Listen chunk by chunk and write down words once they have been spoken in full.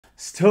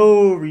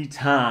Story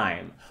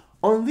time!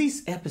 On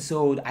this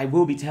episode, I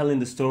will be telling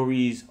the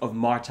stories of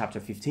Mark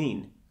chapter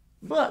 15.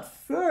 But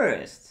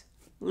first,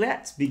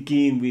 let's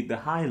begin with the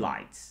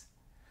highlights.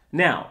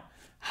 Now,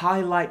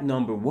 highlight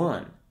number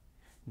 1.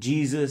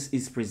 Jesus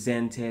is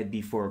presented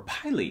before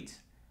Pilate.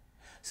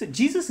 So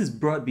Jesus is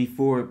brought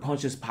before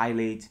Pontius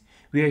Pilate,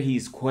 where he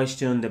is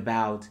questioned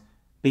about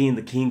being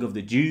the king of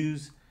the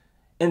Jews.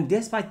 And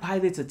despite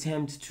Pilate's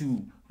attempt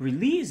to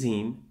release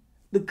him,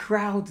 the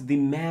crowd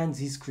demands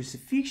his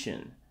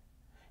crucifixion.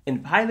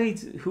 And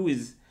Pilate, who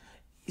is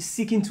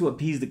seeking to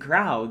appease the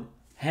crowd,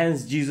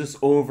 hands Jesus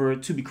over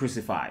to be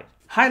crucified.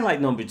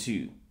 Highlight number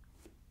 2,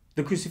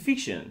 the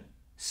crucifixion.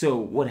 So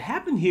what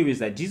happened here is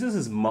that Jesus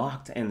is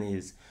mocked and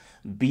is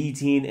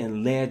beaten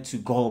and led to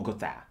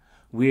Golgotha,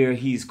 where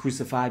he is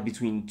crucified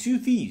between two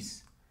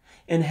thieves.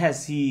 And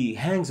as he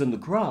hangs on the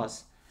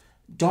cross,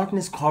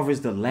 darkness covers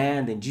the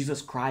land and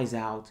Jesus cries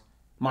out,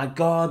 my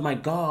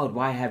God,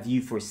 why have you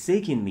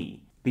forsaken me?"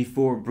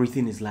 before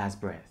breathing his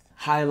last breath.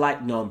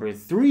 Highlight number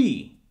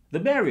 3, the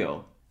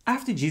burial.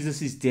 After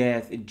Jesus'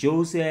 death,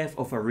 Joseph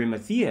of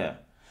Arimathea,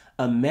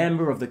 a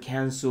member of the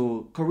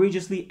council,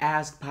 courageously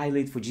asked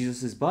Pilate for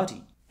Jesus'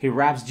 body. He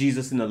wraps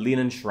Jesus in a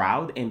linen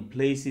shroud and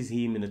places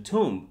him in a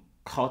tomb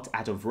cut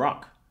out of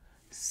rock,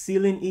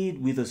 sealing it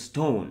with a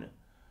stone,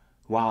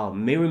 while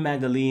Mary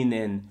Magdalene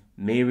and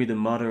Mary, the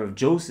mother of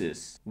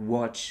Joseph,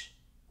 watch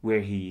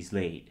where he is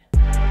laid.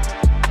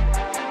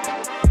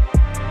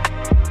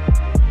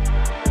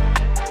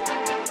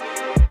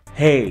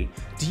 Hey,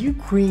 do you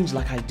cringe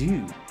like I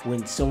do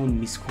when someone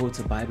misquotes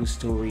a Bible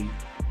story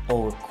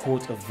or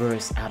quote a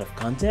verse out of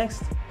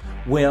context?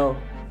 Well,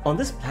 on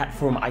this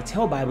platform, I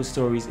tell Bible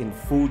stories in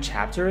full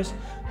chapters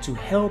to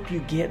help you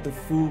get the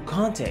full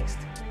context.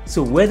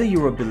 So whether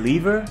you're a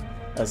believer,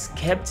 a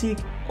skeptic,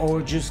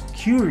 or just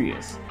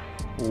curious,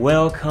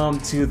 welcome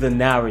to the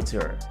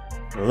narrator.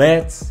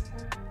 Let's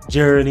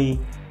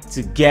journey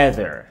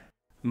together.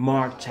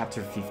 Mark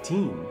chapter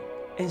 15.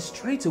 And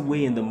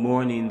straightway in the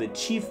morning, the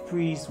chief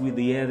priests with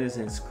the elders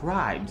and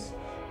scribes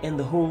and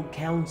the whole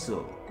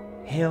council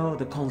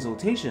held a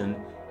consultation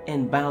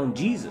and bound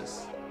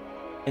Jesus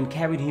and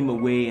carried him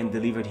away and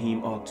delivered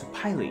him up to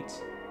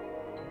Pilate.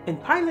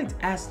 And Pilate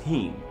asked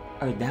him,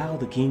 Art thou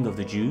the king of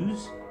the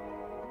Jews?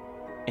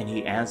 And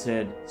he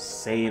answered,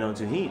 saying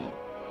unto him,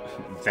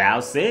 Thou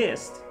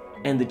sayest.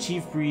 And the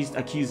chief priests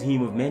accused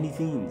him of many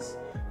things.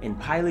 And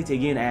Pilate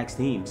again asked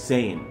him,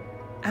 saying,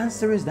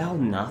 Answerest thou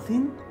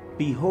nothing?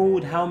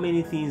 Behold, how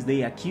many things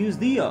they accuse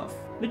thee of.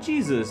 But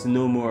Jesus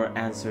no more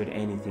answered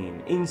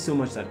anything,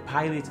 insomuch that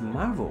Pilate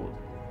marveled.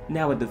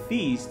 Now at the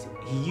feast,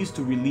 he used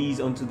to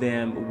release unto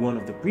them one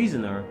of the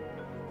prisoners,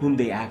 whom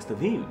they asked of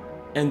him.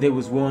 And there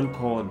was one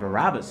called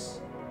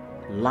Barabbas,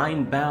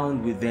 lying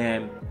bound with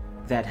them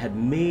that had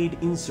made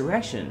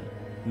insurrection,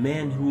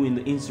 men who in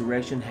the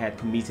insurrection had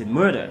committed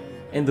murder.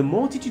 And the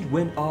multitude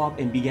went up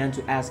and began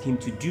to ask him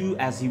to do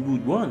as he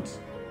would want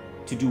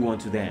to do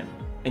unto them.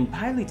 And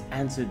Pilate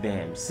answered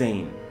them,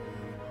 saying,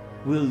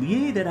 Will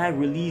ye that I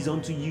release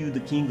unto you the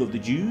king of the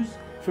Jews?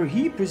 For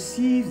he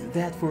perceived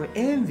that for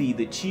envy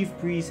the chief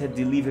priests had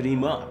delivered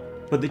him up.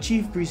 But the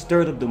chief priests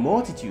stirred up the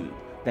multitude,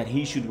 that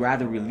he should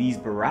rather release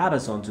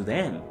Barabbas unto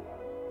them.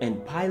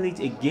 And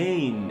Pilate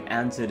again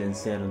answered and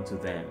said unto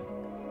them,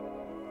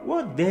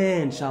 What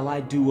then shall I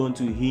do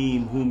unto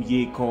him whom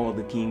ye call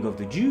the king of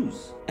the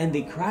Jews? And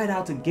they cried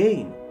out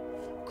again,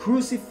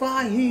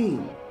 Crucify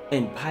him!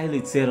 And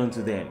Pilate said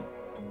unto them,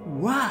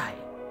 Why?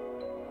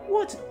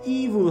 What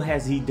evil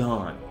has he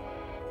done?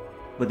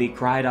 But they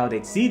cried out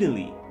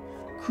exceedingly,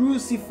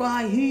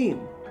 Crucify him!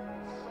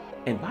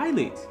 And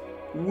Pilate,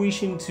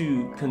 wishing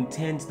to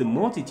content the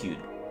multitude,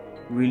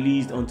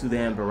 released unto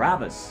them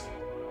Barabbas,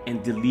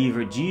 and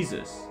delivered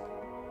Jesus,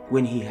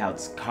 when he had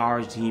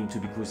scourged him to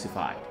be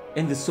crucified.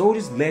 And the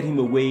soldiers led him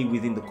away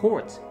within the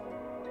court,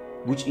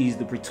 which is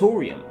the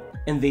praetorium,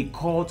 and they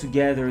called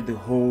together the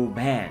whole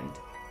band.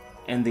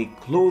 And they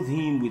clothed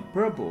him with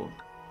purple,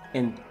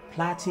 and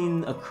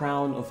plaiting a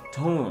crown of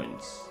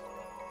thorns,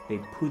 they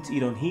put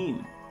it on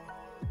him.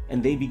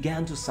 And they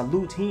began to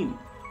salute him,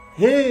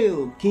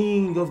 Hail,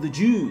 King of the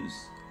Jews!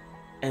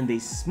 And they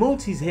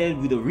smote his head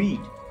with a reed,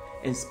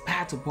 and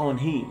spat upon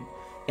him,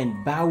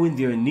 and bowing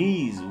their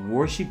knees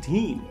worshipped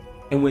him.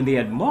 And when they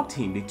had mocked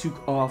him, they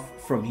took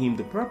off from him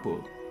the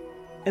purple,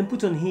 and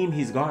put on him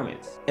his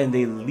garments, and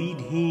they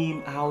lead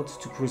him out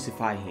to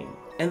crucify him.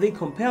 And they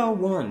compel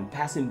one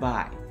passing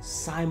by,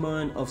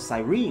 Simon of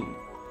Cyrene,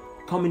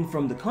 coming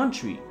from the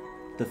country,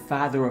 the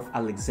father of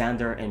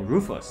Alexander and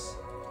Rufus,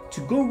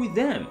 to go with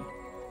them,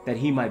 that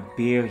he might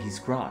bear his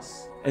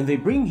cross. And they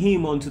bring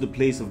him unto the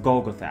place of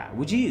Golgotha,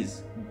 which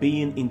is,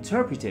 being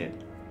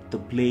interpreted, the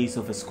place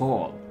of a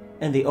skull.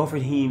 And they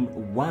offered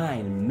him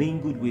wine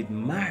mingled with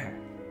myrrh,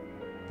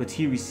 but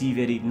he received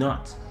it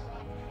not.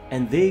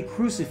 And they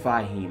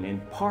crucify him,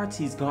 and part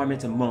his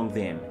garment among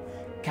them,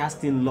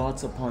 casting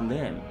lots upon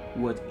them,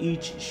 what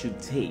each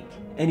should take.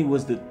 And it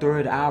was the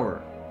 3rd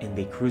hour, and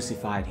they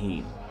crucified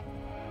him.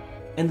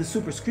 And the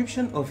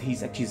superscription of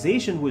his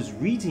accusation was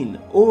written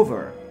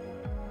over,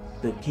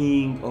 the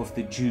King of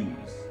the Jews.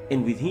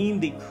 And with him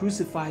they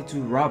crucified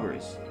two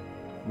robbers,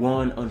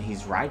 one on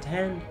his right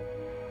hand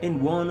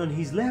and one on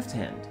his left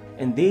hand.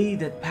 And they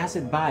that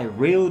passed by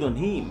railed on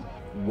him,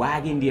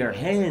 wagging their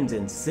hands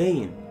and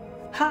saying,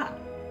 Ha!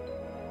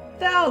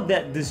 Thou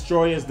that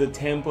destroyest the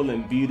temple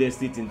and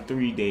buildest it in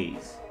 3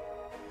 days,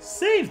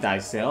 save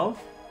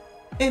thyself,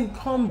 and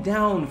come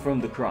down from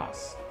the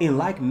cross. In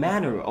like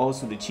manner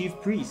also the chief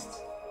priests,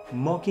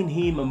 mocking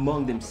him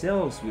among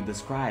themselves with the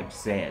scribes,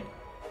 said,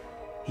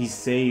 He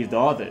saved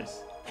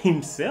others,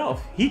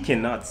 himself he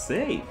cannot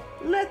save.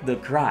 Let the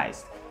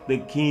Christ, the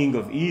King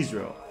of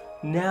Israel,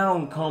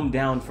 now come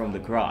down from the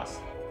cross,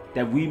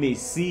 that we may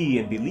see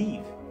and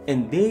believe.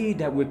 And they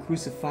that were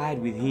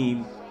crucified with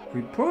him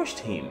reproached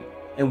him.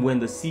 And when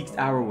the 6th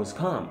hour was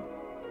come,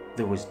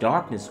 there was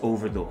darkness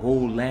over the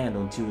whole land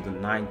until the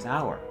 9th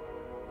hour.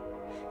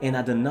 And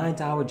at the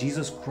 9th hour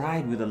Jesus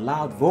cried with a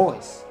loud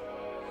voice,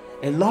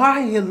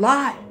 Eli,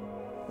 Eli,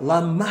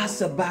 lama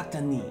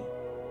sabachthani,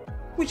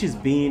 which is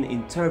being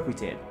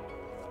interpreted,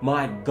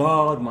 my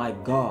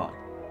God,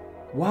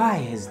 why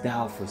hast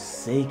thou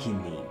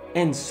forsaken me?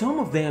 And some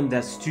of them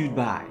that stood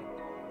by,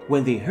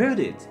 when they heard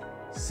it,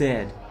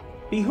 said,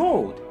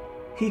 Behold,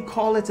 he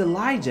calleth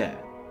Elijah.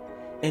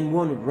 And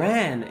one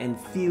ran, and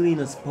filling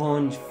a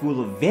sponge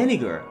full of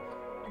vinegar,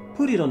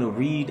 put it on a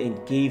reed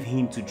and gave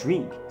him to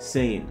drink,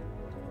 saying,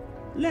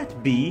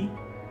 Let be,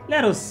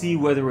 let us see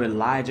whether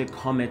Elijah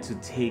cometh to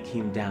take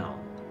him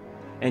down.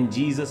 And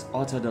Jesus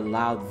uttered a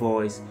loud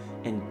voice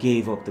and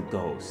gave up the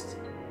ghost.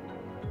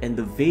 And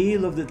the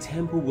veil of the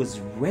temple was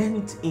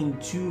rent in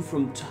two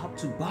from top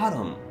to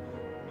bottom.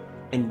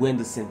 And when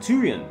the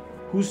centurion,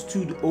 who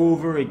stood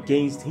over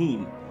against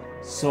him,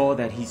 saw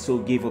that he so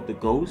gave up the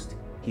ghost,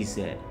 he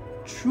said,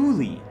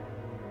 Truly,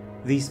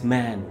 this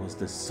man was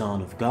the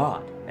Son of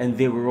God. And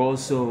there were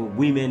also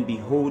women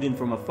beholding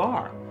from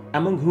afar,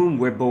 among whom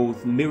were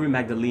both Mary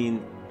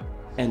Magdalene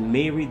and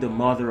Mary the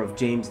mother of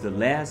James the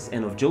Less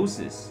and of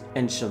Joseph,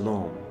 and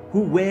Shalom,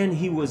 who when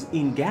he was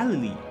in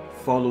Galilee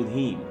followed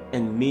him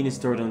and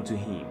ministered unto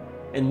him,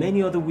 and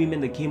many other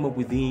women that came up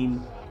with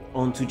him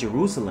unto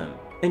Jerusalem.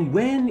 And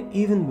when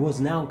even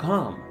was now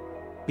come,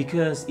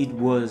 because it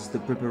was the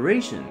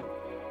preparation,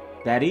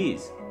 that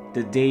is,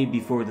 the day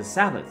before the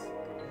Sabbath,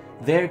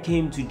 there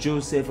came to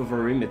Joseph of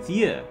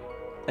Arimathea,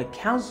 a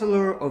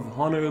counselor of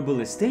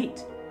honorable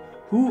estate,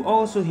 who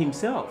also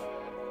himself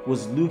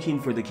was looking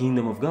for the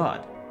kingdom of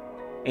God.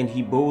 And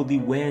he boldly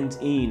went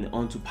in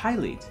unto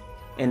Pilate,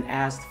 and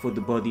asked for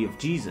the body of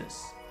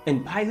Jesus.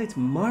 And Pilate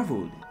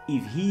marveled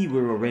if he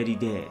were already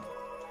dead.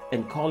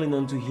 And calling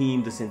unto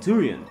him the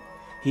centurion,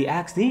 he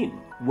asked him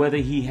whether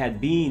he had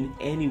been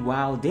any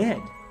while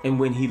dead. And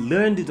when he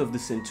learned it of the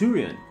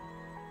centurion,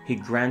 he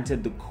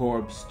granted the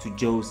corpse to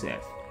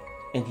Joseph.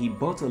 And he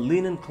bought a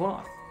linen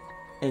cloth,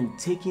 and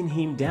taking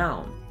him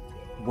down,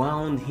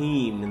 wound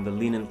him in the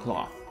linen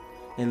cloth,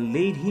 and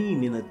laid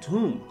him in a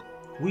tomb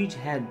which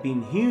had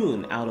been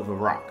hewn out of a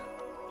rock.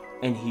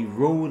 And he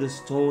rolled a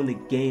stone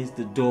against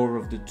the door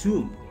of the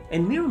tomb.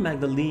 And Mary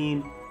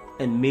Magdalene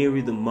and Mary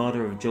the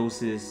mother of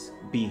Joseph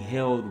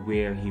beheld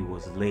where he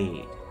was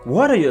laid.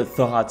 What are your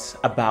thoughts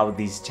about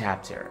this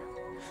chapter?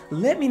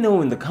 Let me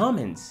know in the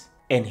comments,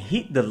 and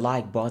hit the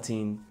like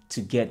button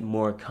to get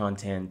more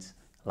content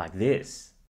like this.